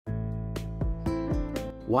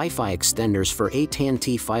Wi-Fi extenders for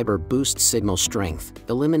AT&T Fiber boost signal strength,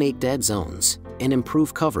 eliminate dead zones, and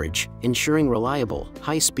improve coverage, ensuring reliable,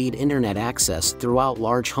 high-speed internet access throughout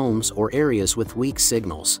large homes or areas with weak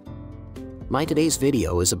signals. Today's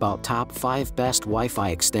video is about top 5 best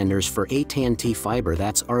Wi-Fi extenders for AT&T Fiber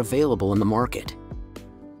that are available in the market.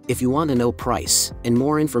 If you want to know price and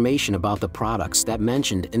more information about the products that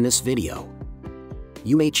mentioned in this video,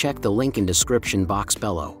 you may check the link in description box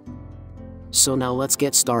below. So now let's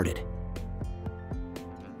get started.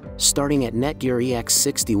 Starting at Netgear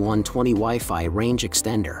EX6120 Wi-Fi Range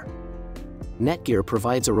Extender. Netgear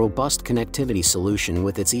provides a robust connectivity solution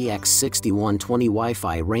with its EX6120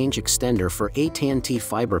 Wi-Fi Range Extender for AT&T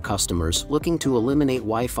Fiber customers looking to eliminate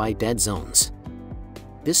Wi-Fi dead zones.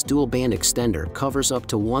 This dual-band extender covers up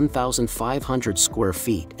to 1,500 square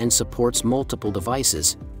feet and supports multiple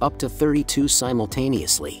devices, up to 32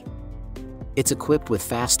 simultaneously. It's equipped with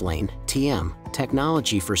FastLane (TM)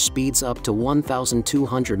 technology for speeds up to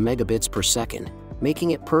 1,200 megabits per second,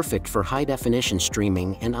 making it perfect for high-definition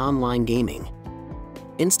streaming and online gaming.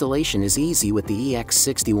 Installation is easy with the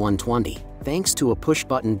EX6120, thanks to a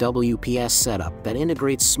push-button WPS setup that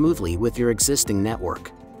integrates smoothly with your existing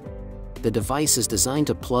network. The device is designed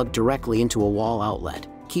to plug directly into a wall outlet,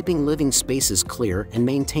 keeping living spaces clear and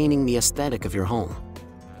maintaining the aesthetic of your home.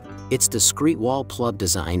 Its discrete wall plug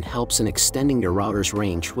design helps in extending your router's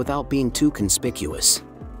range without being too conspicuous.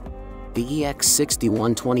 The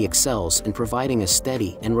EX6120 excels in providing a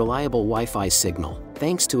steady and reliable Wi-Fi signal,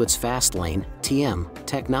 thanks to its FastLane (TM)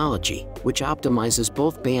 technology, which optimizes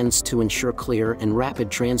both bands to ensure clear and rapid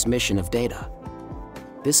transmission of data.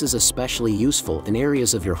 This is especially useful in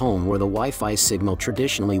areas of your home where the Wi-Fi signal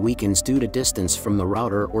traditionally weakens due to distance from the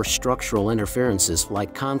router or structural interferences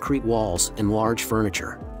like concrete walls and large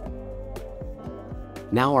furniture.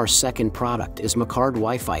 Now our second product is Macard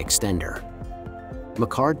Wi-Fi Extender.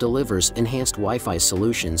 Macard delivers enhanced Wi-Fi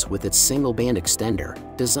solutions with its single-band extender,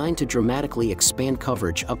 designed to dramatically expand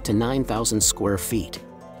coverage up to 9,000 square feet.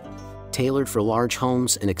 Tailored for large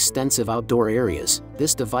homes and extensive outdoor areas,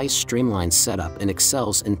 this device streamlines setup and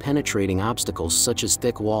excels in penetrating obstacles such as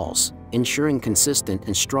thick walls, ensuring consistent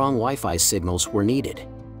and strong Wi-Fi signals where needed.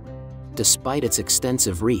 Despite its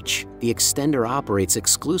extensive reach, the extender operates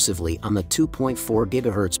exclusively on the 2.4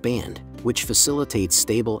 GHz band, which facilitates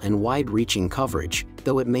stable and wide-reaching coverage,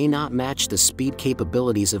 though it may not match the speed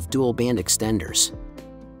capabilities of dual-band extenders.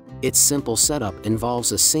 Its simple setup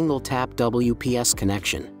involves a single-tap WPS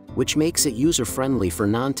connection, which makes it user-friendly for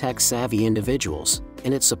non-tech-savvy individuals,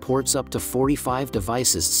 and it supports up to 45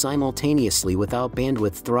 devices simultaneously without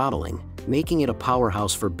bandwidth throttling, making it a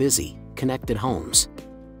powerhouse for busy, connected homes.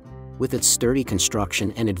 With its sturdy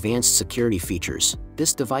construction and advanced security features,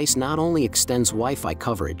 this device not only extends Wi-Fi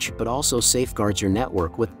coverage but also safeguards your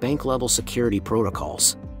network with bank-level security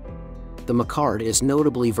protocols. The Macard is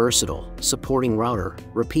notably versatile, supporting router,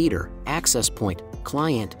 repeater, access point,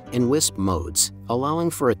 client, and WISP modes, allowing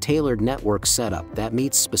for a tailored network setup that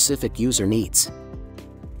meets specific user needs.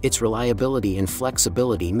 Its reliability and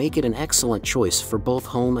flexibility make it an excellent choice for both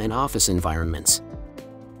home and office environments.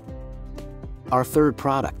 Our third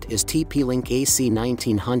product is TP-Link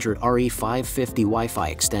AC1900 RE550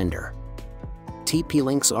 Wi-Fi Extender.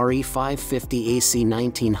 TP-Link's RE550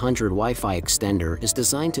 AC1900 Wi-Fi Extender is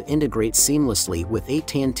designed to integrate seamlessly with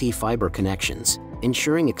AT&T Fiber connections,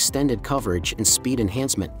 ensuring extended coverage and speed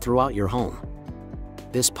enhancement throughout your home.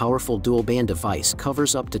 This powerful dual-band device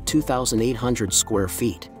covers up to 2,800 square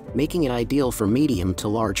feet, making it ideal for medium to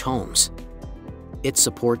large homes. It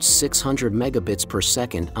supports 600 megabits per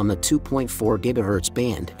second on the 2.4 GHz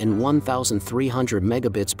band and 1,300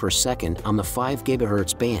 megabits per second on the 5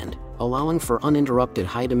 GHz band, allowing for uninterrupted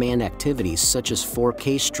high-demand activities such as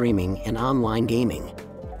 4K streaming and online gaming.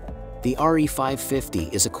 The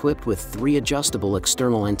RE550 is equipped with 3 adjustable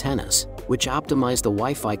external antennas, which optimize the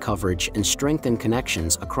Wi-Fi coverage and strengthen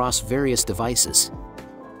connections across various devices.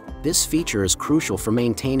 This feature is crucial for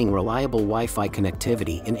maintaining reliable Wi-Fi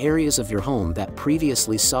connectivity in areas of your home that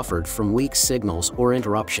previously suffered from weak signals or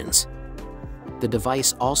interruptions. The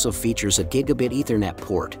device also features a Gigabit Ethernet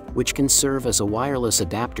port, which can serve as a wireless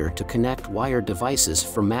adapter to connect wired devices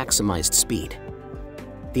for maximized speed.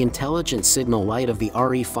 The intelligent signal light of the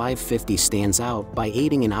RE550 stands out by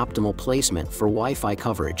aiding in optimal placement for Wi-Fi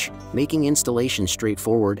coverage, making installation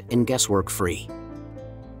straightforward and guesswork-free.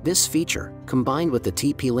 This feature, combined with the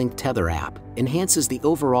TP-Link Tether app, enhances the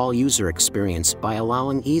overall user experience by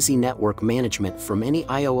allowing easy network management from any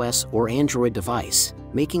iOS or Android device,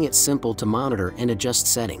 making it simple to monitor and adjust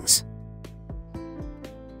settings.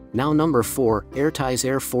 Now number 4, AirTie's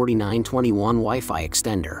Air 4921 Wi-Fi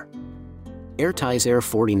Extender. AirTie's Air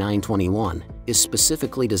 4921 is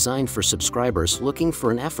specifically designed for subscribers looking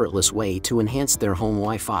for an effortless way to enhance their home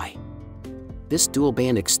Wi-Fi. This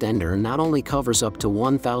dual-band extender not only covers up to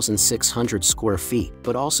 1,600 square feet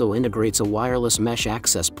but also integrates a wireless mesh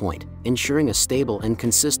access point, ensuring a stable and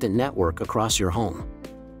consistent network across your home.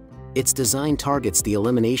 Its design targets the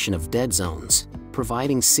elimination of dead zones,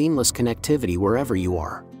 providing seamless connectivity wherever you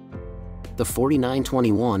are. The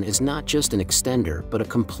 4921 is not just an extender but a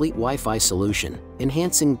complete Wi-Fi solution,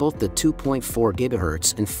 enhancing both the 2.4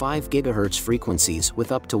 GHz and 5 GHz frequencies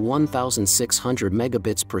with up to 1,600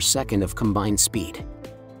 megabits per second of combined speed.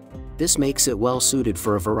 This makes it well suited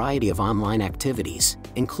for a variety of online activities,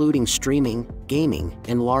 including streaming, gaming,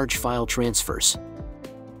 and large file transfers.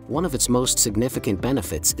 One of its most significant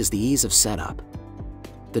benefits is the ease of setup.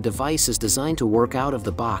 The device is designed to work out of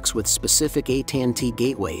the box with specific AT&T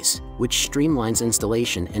gateways, which streamlines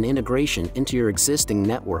installation and integration into your existing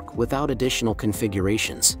network without additional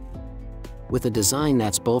configurations. With a design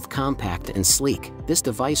that's both compact and sleek, this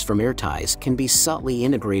device from AirTie's can be subtly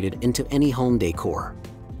integrated into any home decor.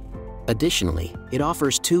 Additionally, it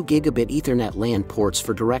offers 2 gigabit Ethernet LAN ports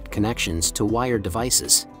for direct connections to wired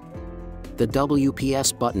devices. The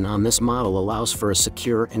WPS button on this model allows for a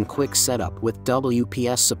secure and quick setup with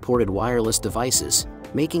WPS-supported wireless devices,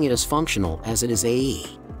 making it as functional as it is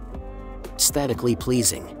aesthetically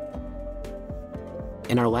pleasing.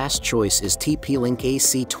 And our last choice is TP-Link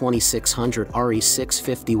AC2600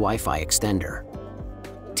 RE650 Wi-Fi Extender.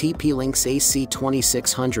 TP-Link's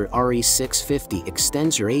AC2600 RE650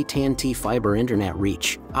 extends your AT&T Fiber Internet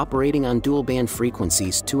reach, operating on dual-band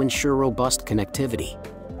frequencies to ensure robust connectivity.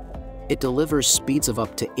 It delivers speeds of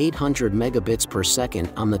up to 800 megabits per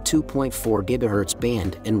second on the 2.4 GHz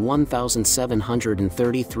band and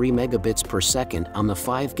 1,733 megabits per second on the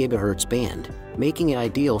 5 GHz band, making it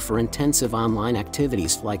ideal for intensive online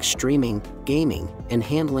activities like streaming, gaming, and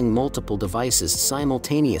handling multiple devices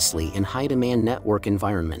simultaneously in high-demand network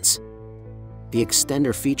environments. The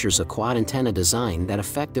extender features a quad antenna design that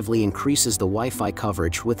effectively increases the Wi-Fi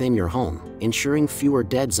coverage within your home, ensuring fewer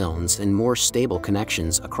dead zones and more stable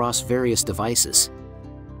connections across various devices.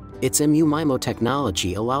 Its MU-MIMO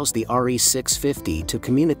technology allows the RE650 to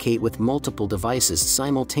communicate with multiple devices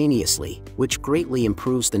simultaneously, which greatly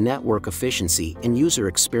improves the network efficiency and user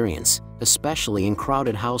experience, especially in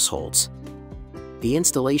crowded households. The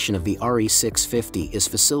installation of the RE650 is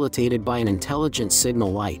facilitated by an intelligent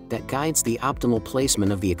signal light that guides the optimal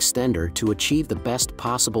placement of the extender to achieve the best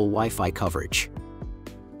possible Wi-Fi coverage.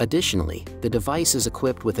 Additionally, the device is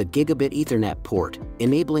equipped with a gigabit Ethernet port,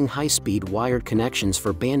 enabling high-speed wired connections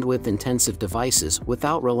for bandwidth-intensive devices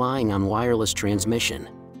without relying on wireless transmission.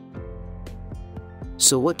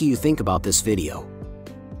 So what do you think about this video?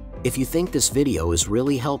 If you think this video is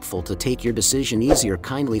really helpful to take your decision easier,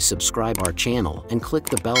 kindly subscribe our channel and click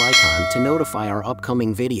the bell icon to notify our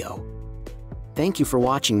upcoming video. Thank you for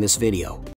watching this video.